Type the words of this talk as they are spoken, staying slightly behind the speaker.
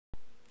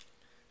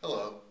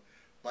Hello,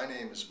 my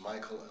name is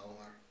Michael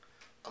Ellner.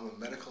 I'm a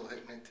medical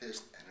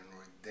hypnotist and an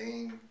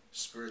ordained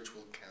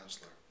spiritual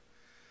counselor.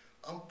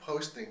 I'm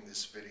posting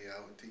this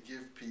video to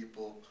give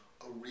people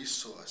a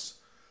resource,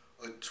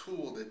 a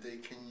tool that they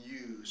can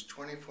use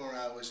 24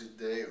 hours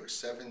a day or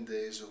 7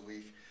 days a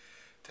week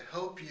to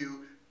help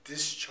you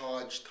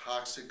discharge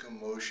toxic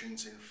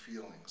emotions and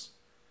feelings.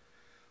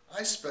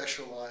 I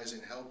specialize in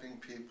helping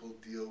people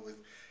deal with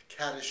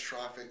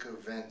catastrophic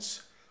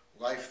events,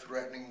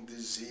 life-threatening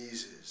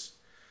diseases,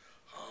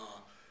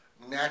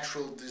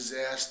 natural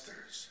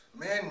disasters,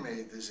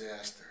 man-made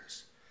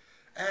disasters,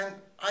 and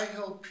I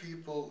help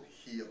people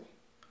heal.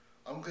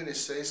 I'm going to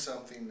say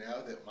something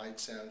now that might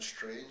sound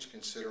strange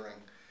considering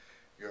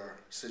your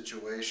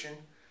situation,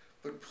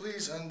 but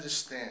please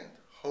understand,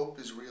 hope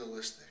is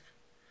realistic.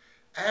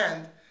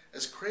 And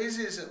as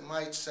crazy as it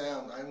might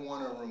sound, I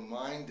want to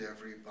remind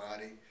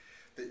everybody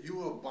that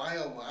you are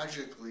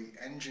biologically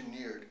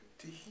engineered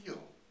to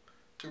heal,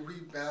 to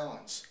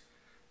rebalance,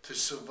 to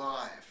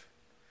survive.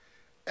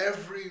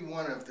 Every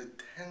one of the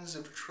tens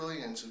of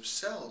trillions of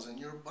cells in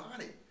your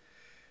body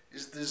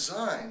is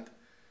designed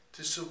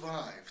to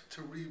survive,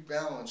 to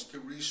rebalance,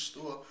 to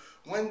restore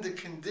when the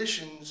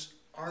conditions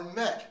are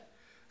met.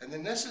 And the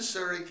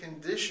necessary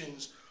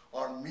conditions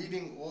are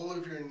meeting all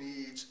of your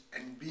needs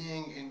and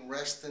being in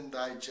rest and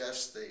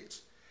digest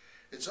states.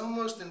 It's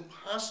almost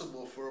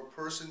impossible for a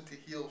person to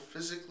heal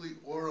physically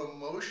or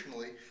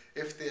emotionally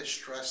if they're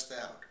stressed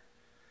out.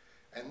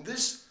 And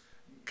this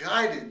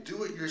guided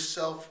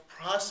do-it-yourself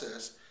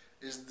process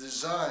is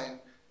designed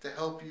to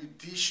help you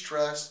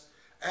de-stress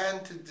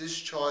and to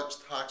discharge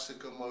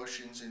toxic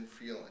emotions and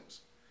feelings.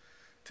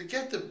 To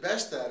get the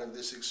best out of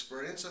this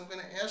experience, I'm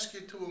going to ask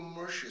you to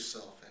immerse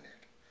yourself in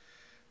it.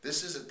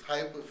 This is a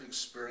type of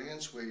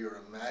experience where your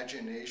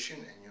imagination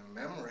and your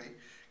memory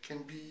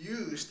can be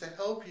used to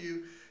help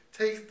you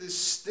take the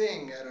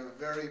sting out of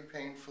very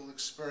painful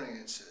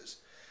experiences,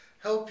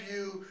 help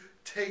you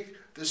take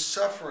the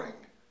suffering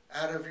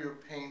out of your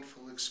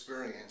painful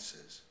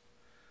experiences.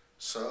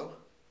 So,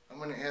 I'm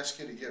going to ask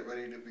you to get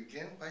ready to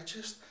begin by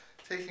just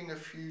taking a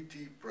few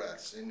deep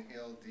breaths.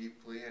 Inhale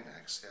deeply and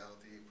exhale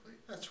deeply.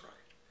 That's right.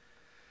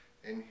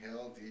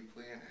 Inhale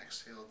deeply and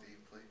exhale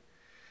deeply.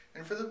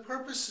 And for the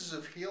purposes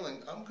of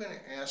healing, I'm going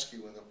to ask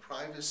you in the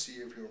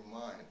privacy of your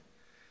mind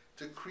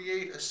to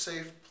create a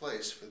safe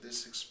place for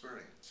this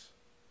experience.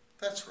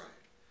 That's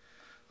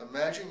right.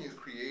 Imagine you're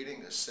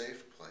creating a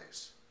safe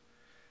place.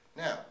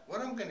 Now,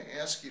 what I'm going to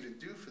ask you to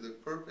do for the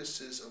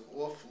purposes of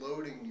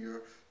offloading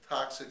your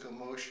toxic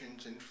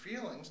emotions and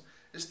feelings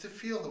is to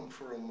feel them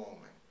for a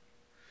moment.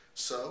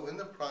 So, in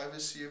the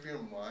privacy of your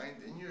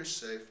mind, in your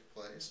safe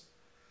place,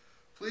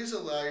 please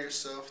allow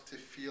yourself to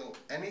feel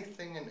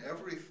anything and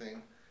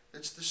everything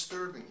that's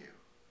disturbing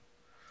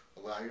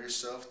you. Allow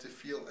yourself to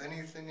feel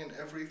anything and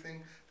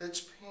everything that's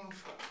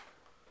painful,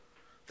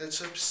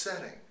 that's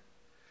upsetting.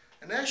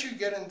 And as you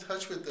get in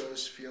touch with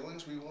those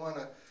feelings, we want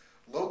to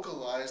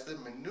localize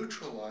them and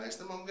neutralize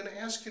them. I'm going to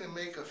ask you to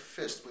make a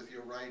fist with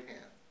your right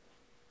hand.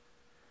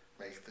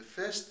 Make the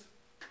fist.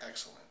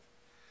 Excellent.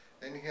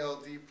 Inhale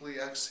deeply,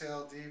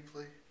 exhale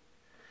deeply.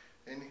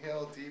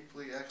 Inhale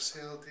deeply,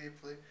 exhale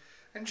deeply.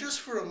 And just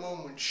for a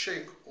moment,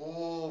 shake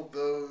all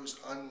those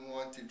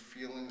unwanted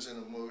feelings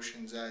and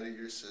emotions out of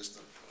your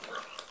system.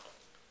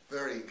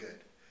 Very good.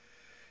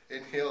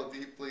 Inhale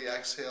deeply,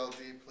 exhale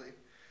deeply.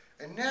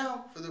 And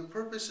now, for the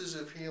purposes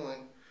of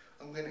healing,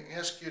 I'm going to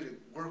ask you to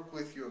work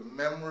with your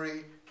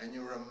memory and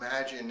your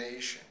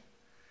imagination.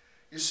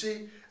 You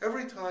see,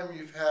 every time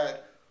you've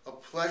had a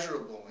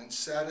pleasurable and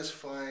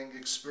satisfying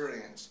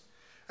experience,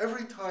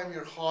 every time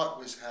your heart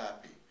was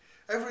happy,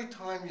 every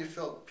time you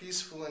felt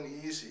peaceful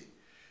and easy,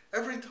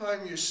 every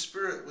time your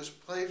spirit was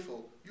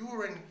playful, you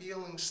were in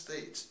healing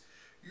states.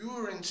 You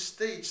were in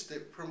states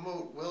that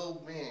promote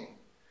well-being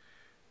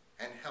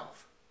and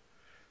health.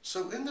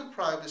 So in the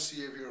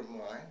privacy of your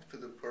mind, for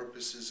the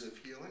purposes of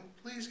healing,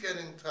 please get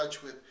in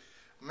touch with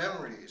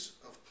memories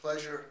of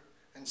pleasure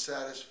and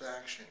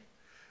satisfaction,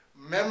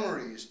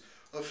 memories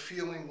of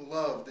feeling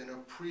loved and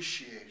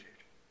appreciated,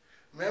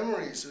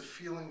 memories of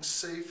feeling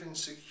safe and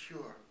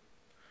secure,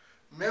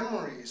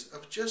 memories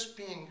of just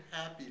being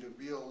happy to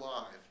be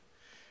alive.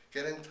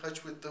 Get in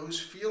touch with those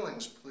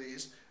feelings,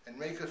 please, and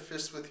make a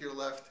fist with your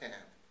left hand.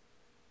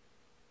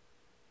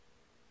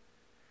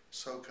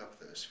 Soak up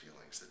those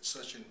feelings. It's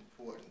such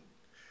important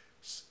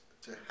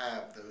to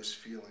have those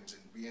feelings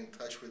and be in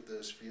touch with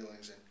those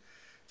feelings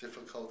in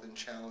difficult and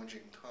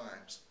challenging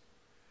times.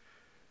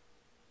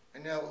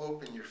 And now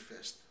open your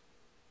fist.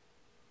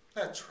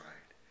 That's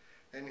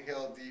right.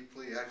 Inhale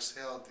deeply,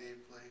 exhale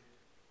deeply.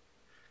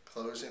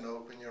 Close and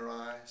open your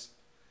eyes.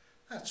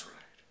 That's right.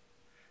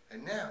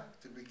 And now,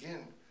 to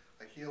begin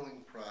a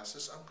healing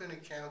process, I'm going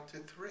to count to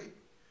 3.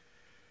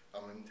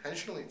 I'm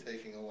intentionally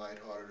taking a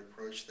lighthearted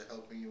approach to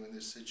helping you in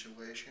this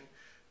situation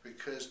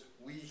because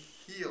we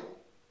heal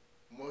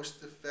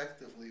most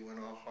effectively when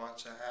our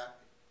hearts are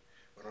happy,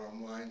 when our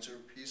minds are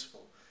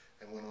peaceful,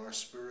 and when our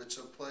spirits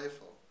are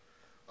playful.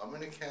 I'm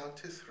going to count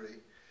to 3,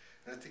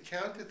 And at the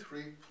count of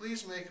 3,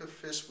 please make a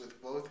fist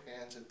with both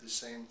hands at the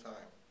same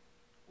time.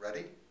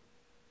 Ready?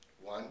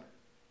 1,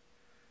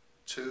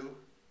 2,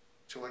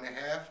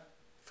 2.5,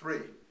 3.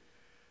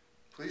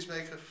 Please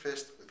make a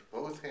fist with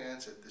both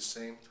hands at the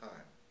same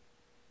time.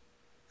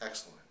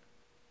 Excellent.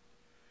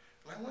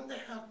 And I wonder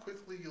how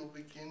quickly you'll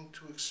begin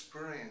to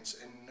experience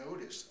and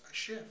notice a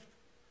shift.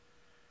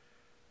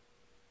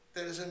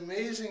 That is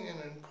amazing and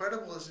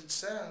incredible as it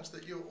sounds,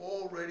 that you're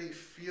already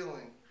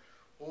feeling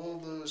all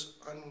those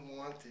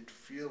unwanted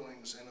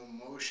feelings and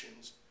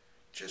emotions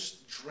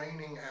just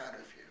draining out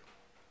of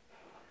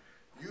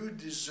you. You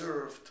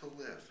deserve to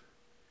live.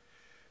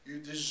 You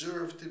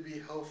deserve to be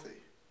healthy.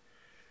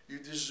 You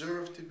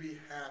deserve to be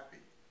happy.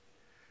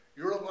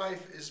 Your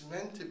life is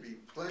meant to be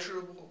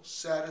pleasurable,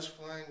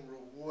 satisfying,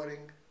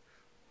 rewarding,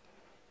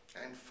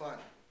 and fun.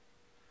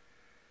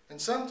 And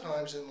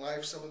sometimes in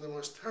life, some of the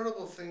most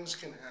terrible things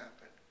can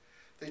happen.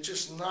 They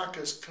just knock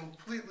us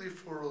completely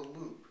for a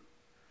loop.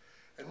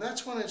 And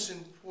that's when it's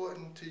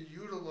important to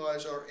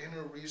utilize our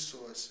inner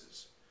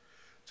resources,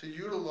 to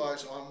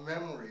utilize our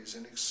memories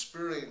and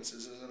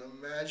experiences and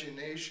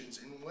imaginations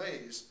in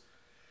ways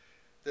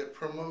that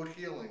promote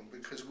healing,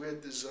 because we're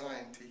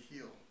designed to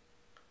heal.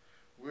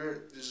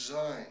 We're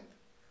designed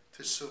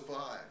to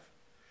survive.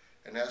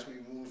 And as we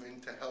move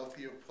into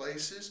healthier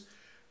places,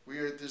 we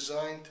are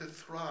designed to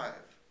thrive.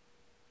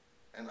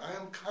 And I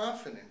am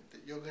confident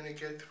that you're going to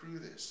get through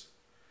this.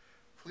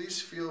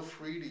 Please feel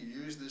free to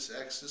use this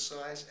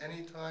exercise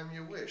anytime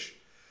you wish.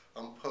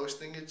 I'm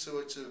posting it so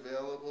it's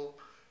available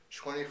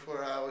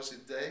 24 hours a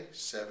day,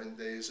 7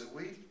 days a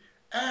week.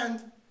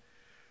 And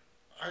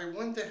I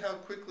wonder how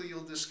quickly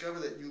you'll discover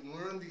that you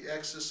learned the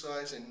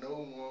exercise and no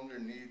longer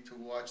need to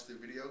watch the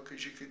video,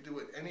 because you could do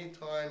it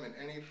anytime and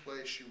any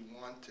place you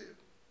want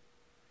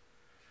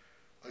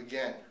to.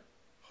 Again,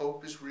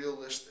 hope is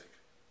realistic.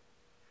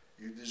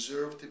 You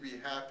deserve to be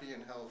happy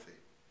and healthy.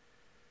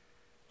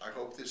 I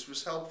hope this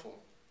was helpful.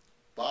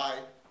 Bye.